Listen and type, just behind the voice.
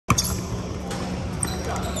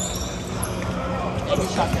All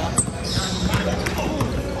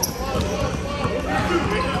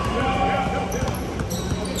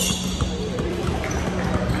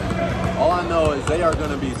I know is they are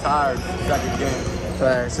going to be tired second game.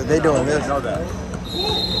 Right, so they doing this. I know that.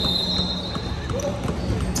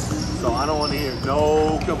 So I don't want to hear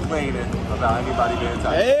no complaining about anybody being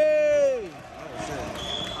tired. Hey!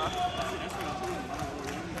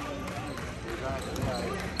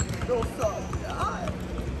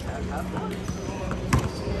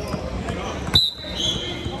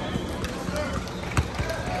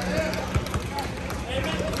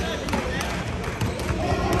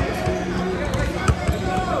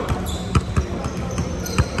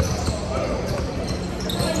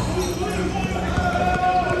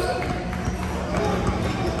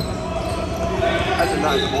 That's a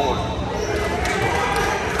nice board.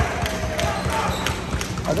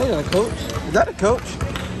 Are they a coach? Is that a coach?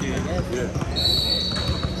 Yeah.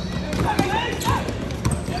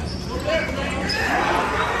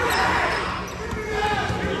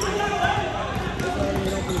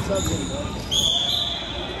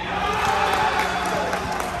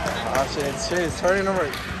 Oh shit, it's turning over.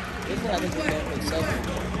 It's not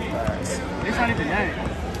even that.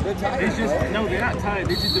 They're tired. It's just, no, they're not tired.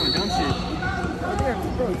 They're just doing dumb shit.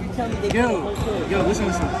 Bro, you tell me they Yo,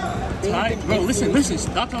 listen. Tired, bro, listen.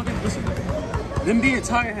 Stop talking. Listen. Them being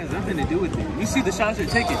tired has nothing to do with it. You see the shots they're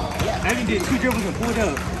taking. Evan did 2 dribbles and pulled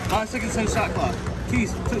up. 5 seconds on the shot clock.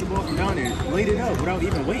 Keys took the ball from down there, laid it up without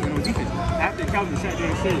even waiting on defense. After Calvin sat there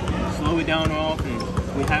and said, slow it down off, and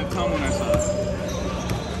we have time on our side.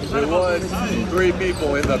 There was 3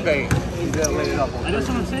 people in the paint. He didn't lay it up on. And that's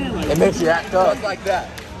what I'm saying. Like, It makes you act up. Just like that.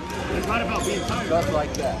 it's not about being tired. Just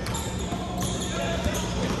like that.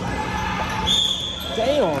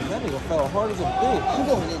 Damn, that nigga fell hard as a bitch. I'm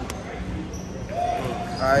going in.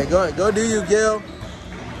 All right, go do you, Gil.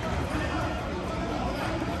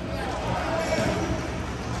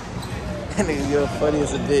 That nigga Gil funny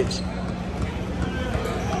as a bitch.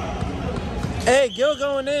 Hey, Gil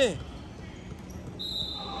going in.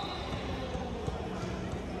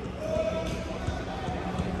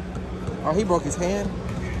 Oh, he broke his hand.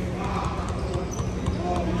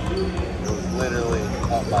 It was literally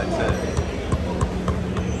up by 10.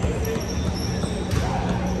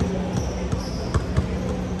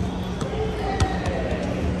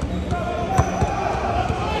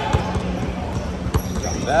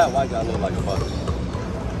 That white guy look like a bucket.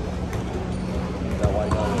 That white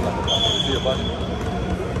guy look like a bucket. Is he a bucket?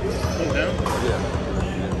 Oh, down? Yeah.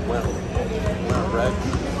 Wearing red.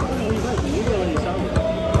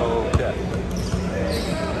 Okay.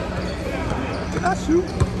 Can I shoot?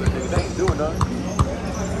 Niggas ain't doing nothing.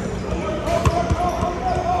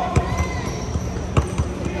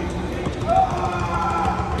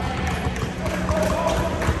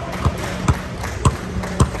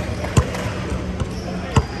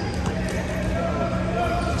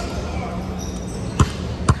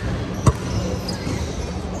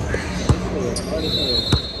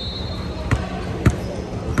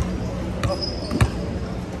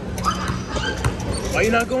 Why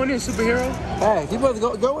you not going in, superhero? Hey, he supposed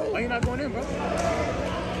to go in. Why you not going in, bro?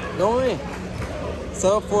 Go in.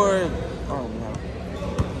 So for, oh no.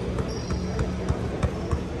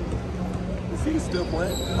 Is he still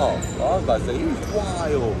playing? Oh, I was about to say, he's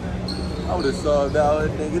wild. I would have subbed out,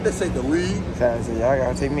 nigga. This ain't the league. Class, y'all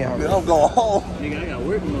gotta take me out. Man, I'm going home. Nigga, I got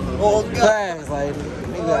work. Oh, God. Class, like,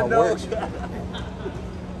 nigga got work.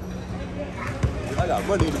 I got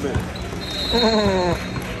money in a minute.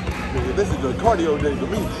 Nigga, this is the cardio day for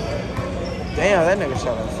me. Damn, that nigga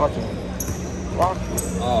shot a fucking rock.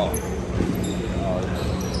 Oh.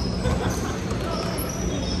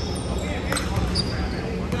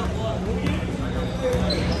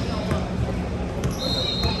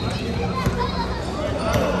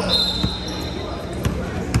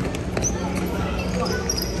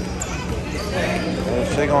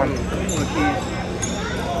 Shake on.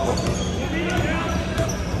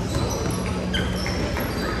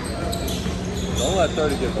 Don't let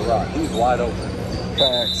 30 get the rock. He's wide open.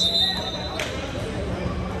 Facts.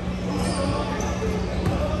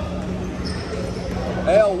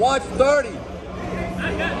 Hell, watch 30.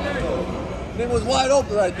 It was wide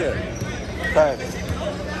open right there. Facts.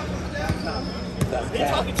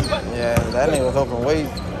 Yeah, that nigga was open way.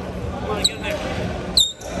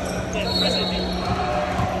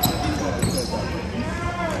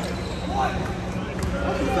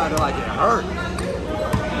 It sounded like it hurt.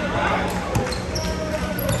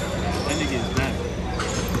 That nigga is back.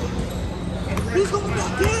 He's going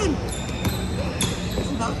back in.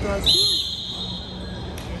 He's not that serious.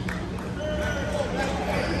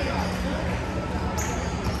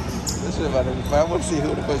 This This shit about to be fun. I want to see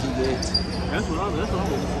who the fuck he did. That's what I'm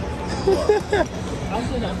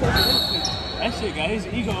saying. That shit got his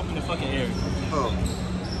ego up in the fucking air. Oh.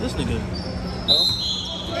 This nigga. Oh.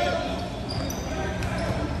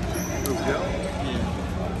 Yeah.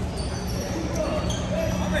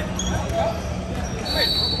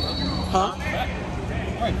 Huh?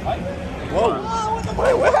 Whoa.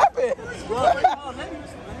 Wait, what happened? Let me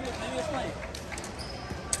explain.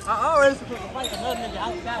 I already supposed to fight another nigga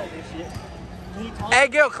outside of this shit. Hey,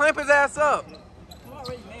 Gil, clamp his ass up. I'm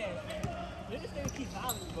already mad. Niggas still keep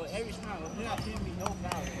fouling me, but every time they're not giving me no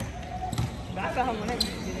foul. But I saw him when they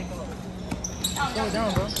didn't go. Slow it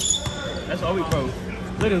down, bro. That's all we pro.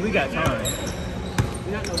 Literally, we got time.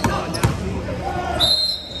 We got no time now.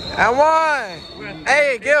 And one.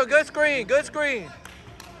 Hey, Gil, good screen. Good screen.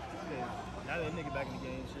 Now that nigga back in the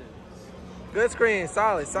game, shit. Good screen.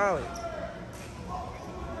 Solid, solid.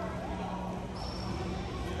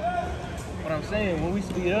 What I'm saying, when we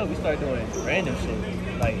speed up, we start doing random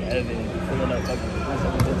shit. Like, as in pulling up fucking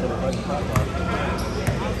something into the fucking top line.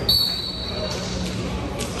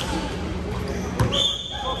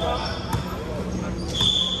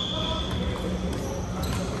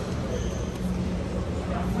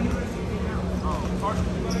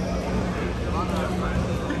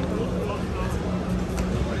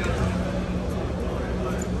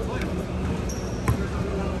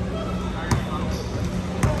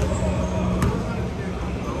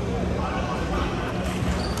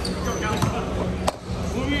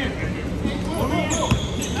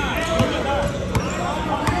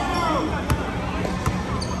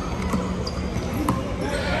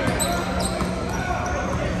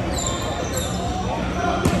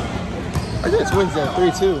 I just wins at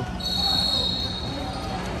 3-2.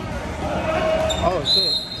 Oh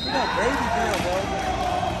shit. We got baby girl, bro.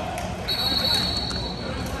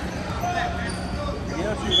 You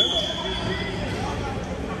know she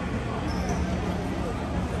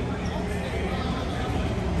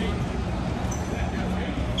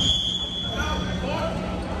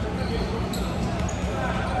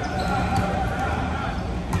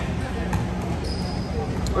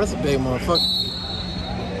That's a big motherfucker.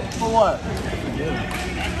 For what?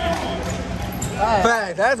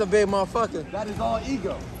 Fact, that's a big motherfucker. That is all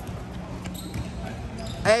ego.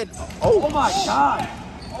 Hey, Oh my god.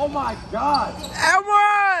 Oh my god. and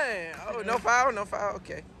one. Oh, no foul, no foul.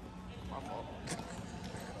 Okay. My fault.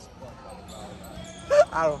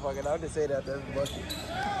 I don't fucking know. I just say that. That's bucket.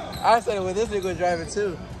 I said it when this nigga was driving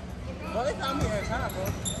too. Well, they found me every time, bro.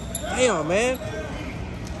 Damn, man.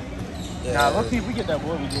 Yeah, Nah, let's see if we get that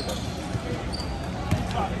boy, we get that.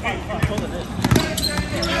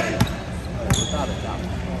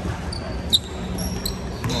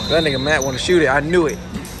 That nigga Matt want to shoot it. I knew it.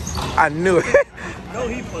 I knew it. No,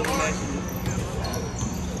 he put him that shit.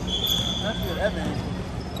 That's good evidence.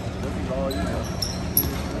 This is all ego.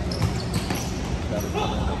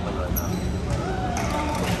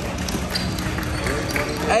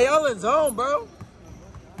 Hey, y'all in zone, bro.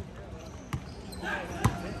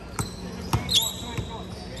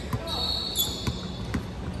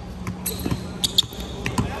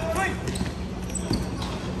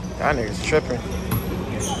 That nigga's tripping.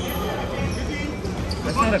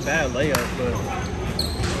 That's not a bad layup, but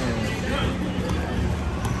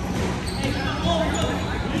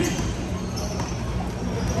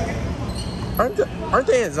Aren't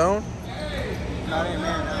they in zone? no, they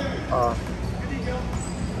man.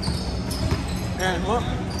 And what?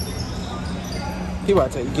 He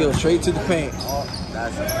about to take Gil straight to the paint. Oh,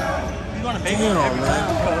 that's a foul. You gonna make Damn, him every man.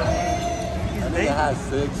 time, bro. That nigga has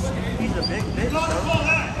 6. He's a big bitch,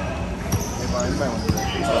 bro. You might want to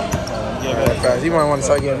Yeah, fast. You might want to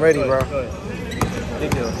start getting ready, bro.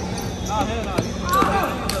 Big deal.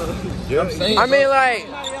 I mean, like,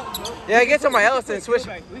 yeah, get somebody else and switch.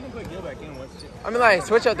 We can put Gil back in once. I mean, like,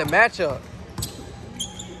 switch up the matchup.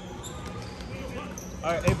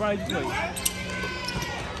 All right, hey, Brian, just wait.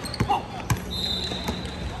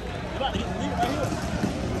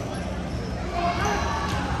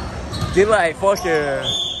 Get like fucking.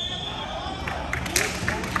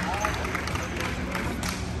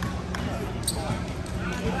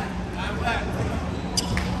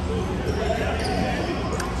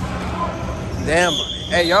 Damn.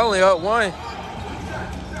 Hey, y'all only up 1.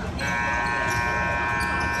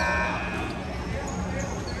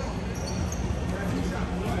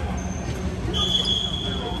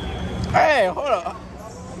 Hey, hold up.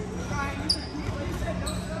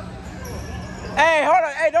 Hey, hold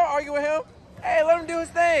on. Hey, don't argue with him. Hey, let him do his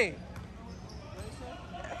thing.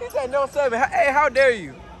 He said no serving. Hey, how dare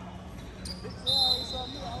you?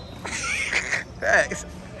 Facts.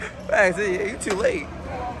 Facts. You too late.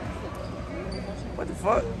 What the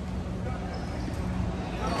fuck?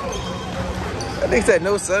 That nigga said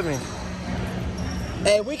no subbing.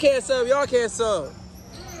 Hey, we can't sub. Y'all can't sub.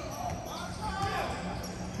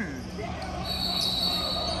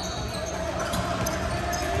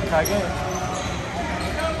 Try again.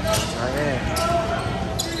 Try again.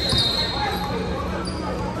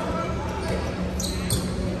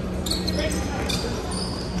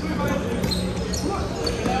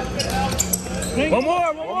 One more.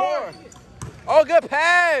 Oh, good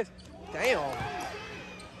pass. Damn.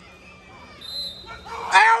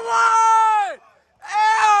 L1!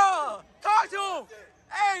 L! Talk to him.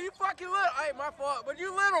 Hey, you fucking little. Hey, my fault, but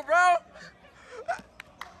you little, bro.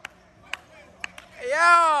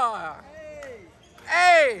 Yeah.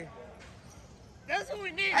 Hey. That's what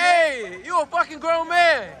we need. Hey, you a fucking grown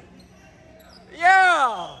man.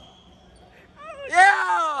 Yeah.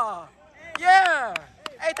 Yeah. Yeah.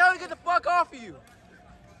 Hey, tell him to get the fuck off of you.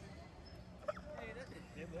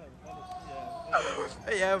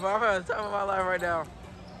 Yeah, bro, I'm having the time of my life right now.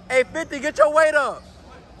 Hey, 50, get your weight up.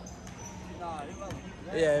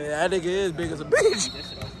 Yeah, that nigga is big as a bitch.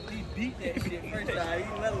 He beat that shit first time.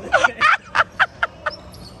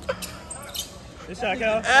 This shot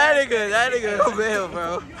count? That nigga no bail,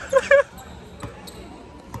 bro.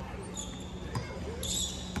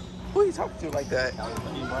 Who you talking to like that?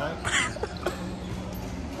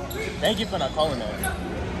 Thank you for not calling that.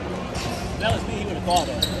 That was me, he would have called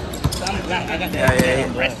that. I got that.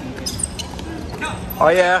 Yeah. Oh,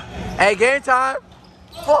 yeah. Hey, game time.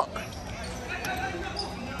 Fuck.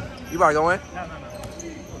 You about to go in?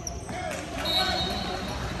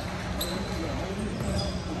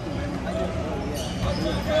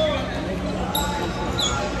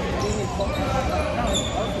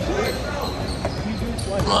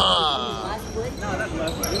 No.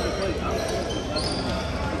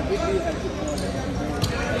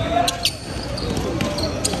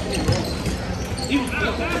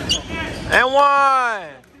 And one.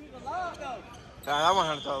 God, I want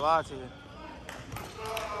him to throw a lot to you.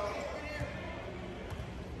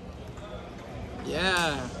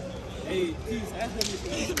 Yeah. Hey, please, ask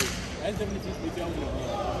them if y'all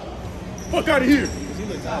fuck out of here.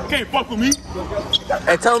 Can't fuck with me.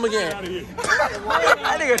 Hey, tell him again. Get out of here.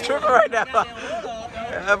 That nigga tripping right now.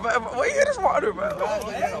 Where you get this water, bro?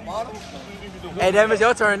 Hey, that means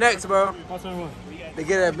your turn next, bro. To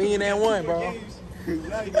get a bean and one, bro.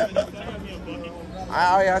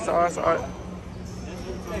 I saw it.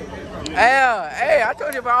 Hey, I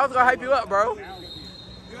told you, bro, I was gonna hype you up, bro.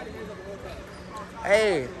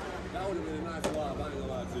 Hey. In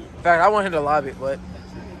fact, I want him to lob it, but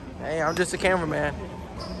hey, I'm just a cameraman.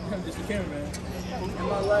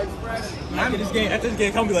 After this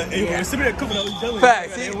game, come be like, hey, man, send me that couple of those.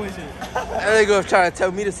 Fact, see? They go try to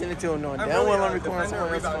tell me to send it to him, knowing damn well I'm recording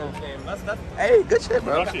someone else's phone. Hey, good shit,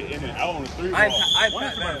 bro.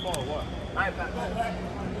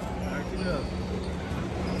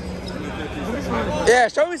 Yeah,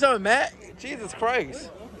 show me something, Matt. Jesus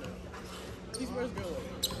Christ.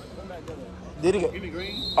 Did he get?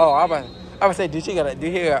 Oh, I was say, did he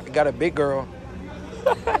got a big girl?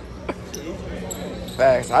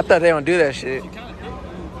 Facts. I thought they don't do that shit.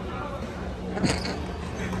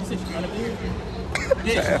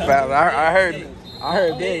 I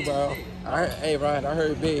heard big, bro. Hey, Ryan, I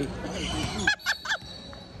heard big.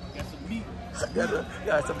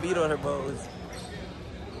 Got some meat on her bones.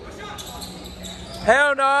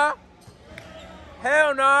 Hell nah.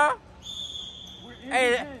 Hell nah.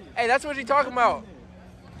 Hey, that's what you talking about.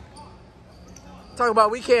 Talking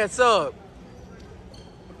about we can't sub.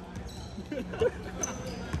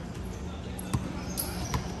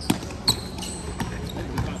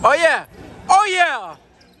 Oh yeah.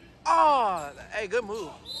 Oh, hey, good move.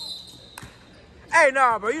 Hey,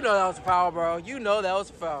 nah, bro, you know that was a foul, bro. You know that was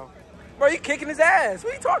a foul. Bro, you kicking his ass.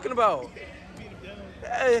 What are you talking about?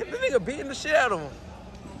 Hey, this nigga beating the shit out of him.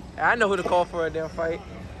 I know who to call for a damn fight.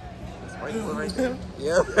 Right there.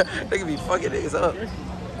 Yeah, they can be fucking niggas up.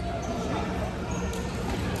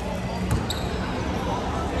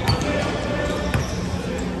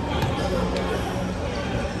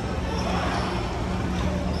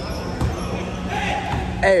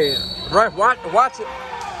 Hey, ref, watch it.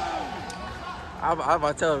 I'm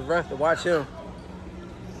about to tell the ref to watch him.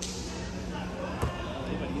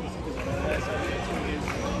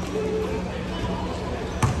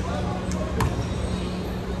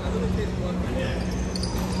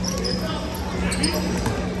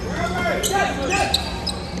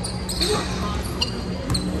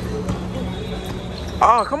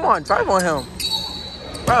 Oh, come on, drive on him.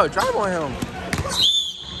 Bro, drive on him.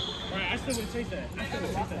 I still would chase that.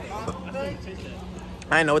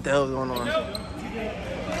 I didn't know what the hell was going on.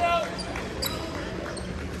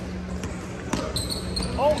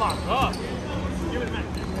 Oh my God. Give it a minute.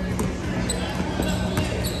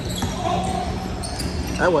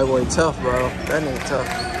 That white boy tough, bro. That nigga tough.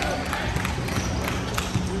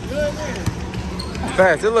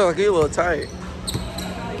 Facts, it look like he a little tight.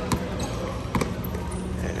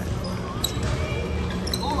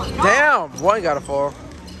 Damn, one gotta fall.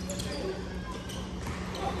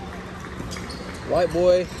 White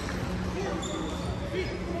boy.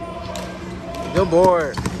 Good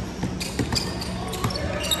board.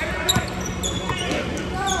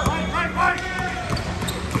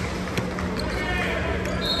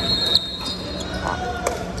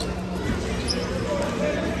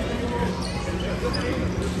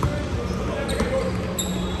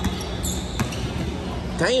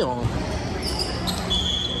 Damn.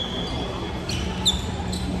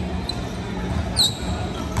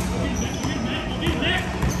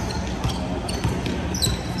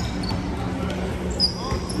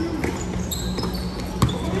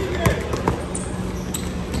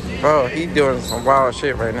 Bro, he doing some wild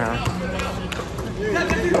shit right now.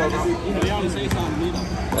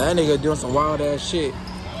 That nigga doing some wild ass shit.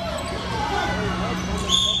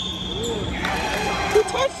 Who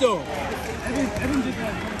touched him?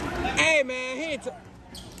 Hey man, he ain't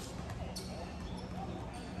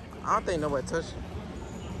I don't think nobody touched him.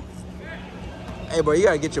 Hey bro, you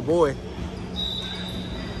gotta get your boy.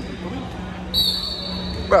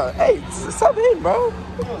 Bro, hey, stop hitting, bro.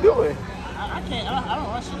 What you doing? I can't, I don't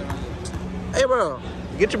rush it. Hey bro,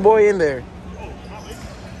 get your boy in there.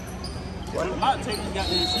 I'm about to take these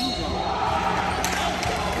goddamn shoes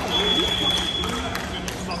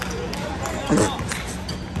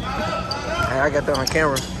Hey, I got that on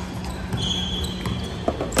camera.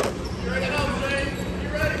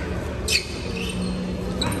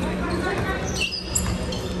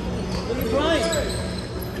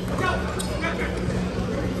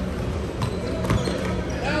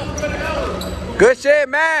 Good shit,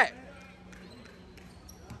 Matt.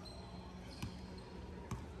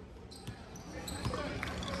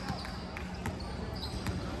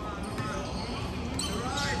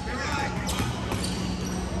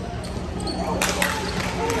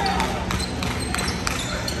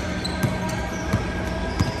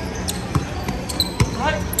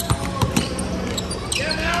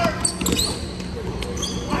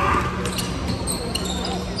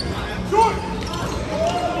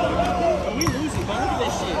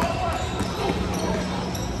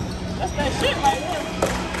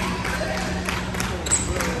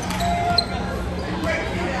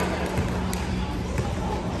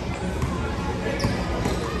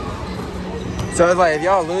 So it's like if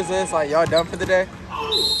y'all lose this, like y'all done for the day?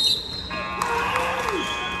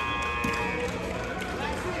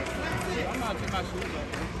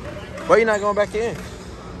 Why you not going back in?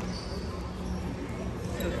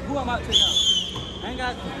 Who I'm about to now? I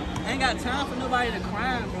ain't got time for nobody to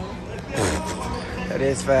cry, bro. That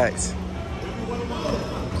is facts.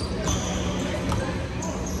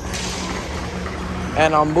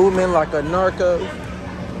 And I'm moving like a narco.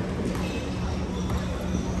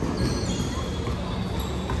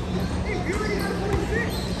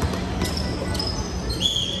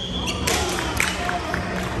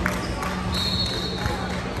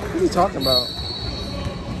 What are you talking about?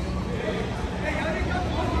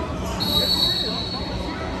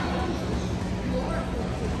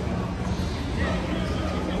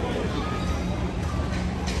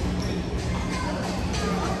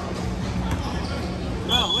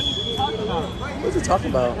 What's he talking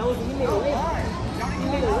about?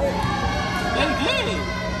 They did.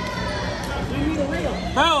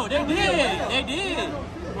 Bro, they did. They did.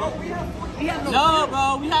 No,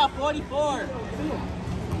 bro, we have 44.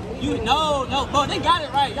 No, bro, they got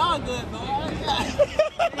it right. Y'all good, bro.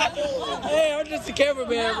 Hey, I'm just a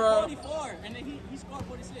cameraman, bro. 44, and then he scored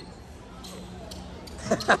 46.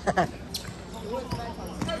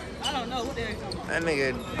 I don't know what they're talking about. That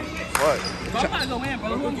nigga, what? Bro, I'm about to go in, bro.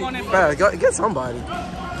 Who I'm going in for? Bro, go, get somebody.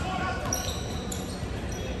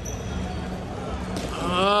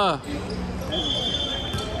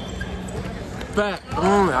 Back. I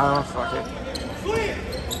don't fuck it.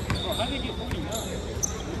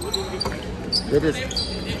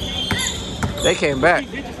 They came back.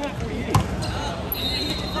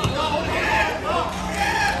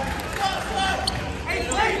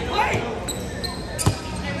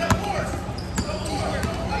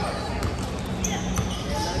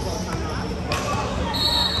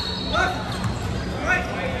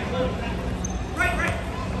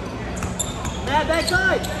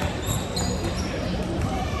 Backside.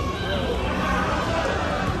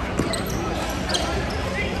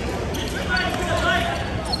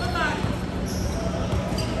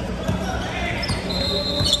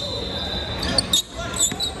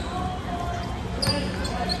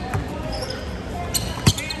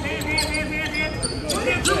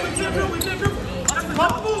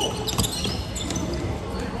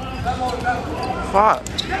 fuck?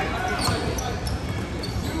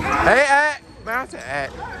 Hey, at. Man, I said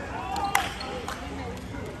at.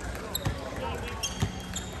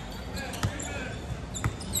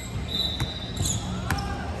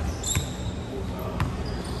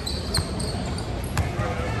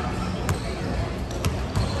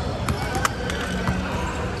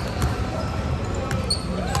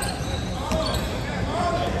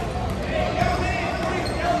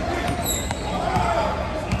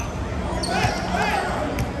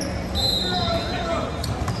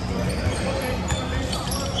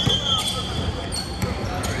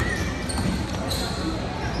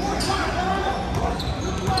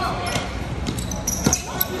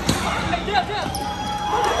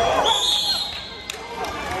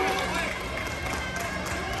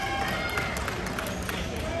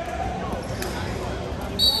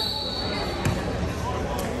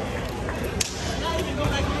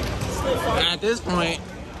 At this point,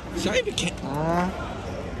 should I even can't.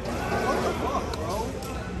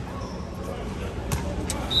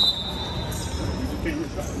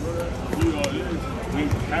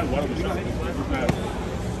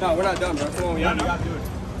 No, we're not done, bro. Come on, we gotta do it.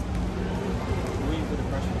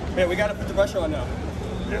 Man, we gotta put the pressure on now.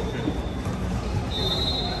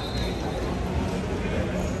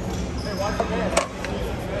 Hey, watch your man.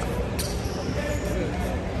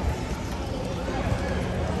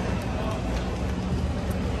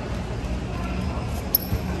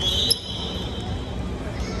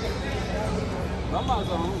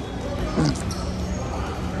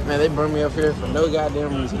 Man, they bring me up here for no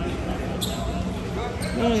goddamn reason.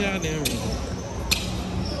 No goddamn reason.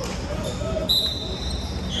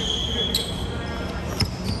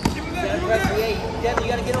 Devin, you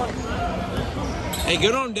gotta get on. Hey,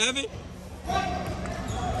 get on, Devin.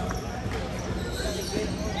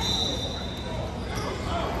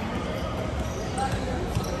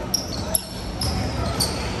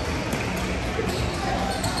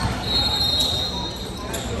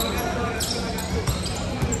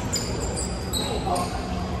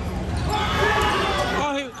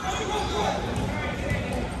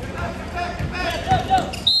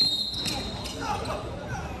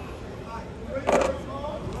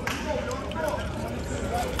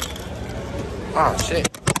 Oh, shit.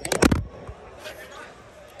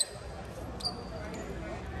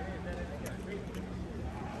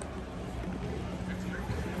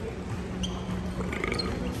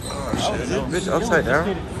 Oh, shit. This bitch upside down.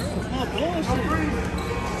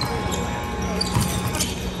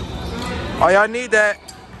 Oh, y'all need that.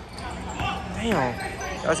 Damn.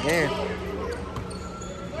 That's game.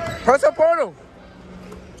 Press up on him.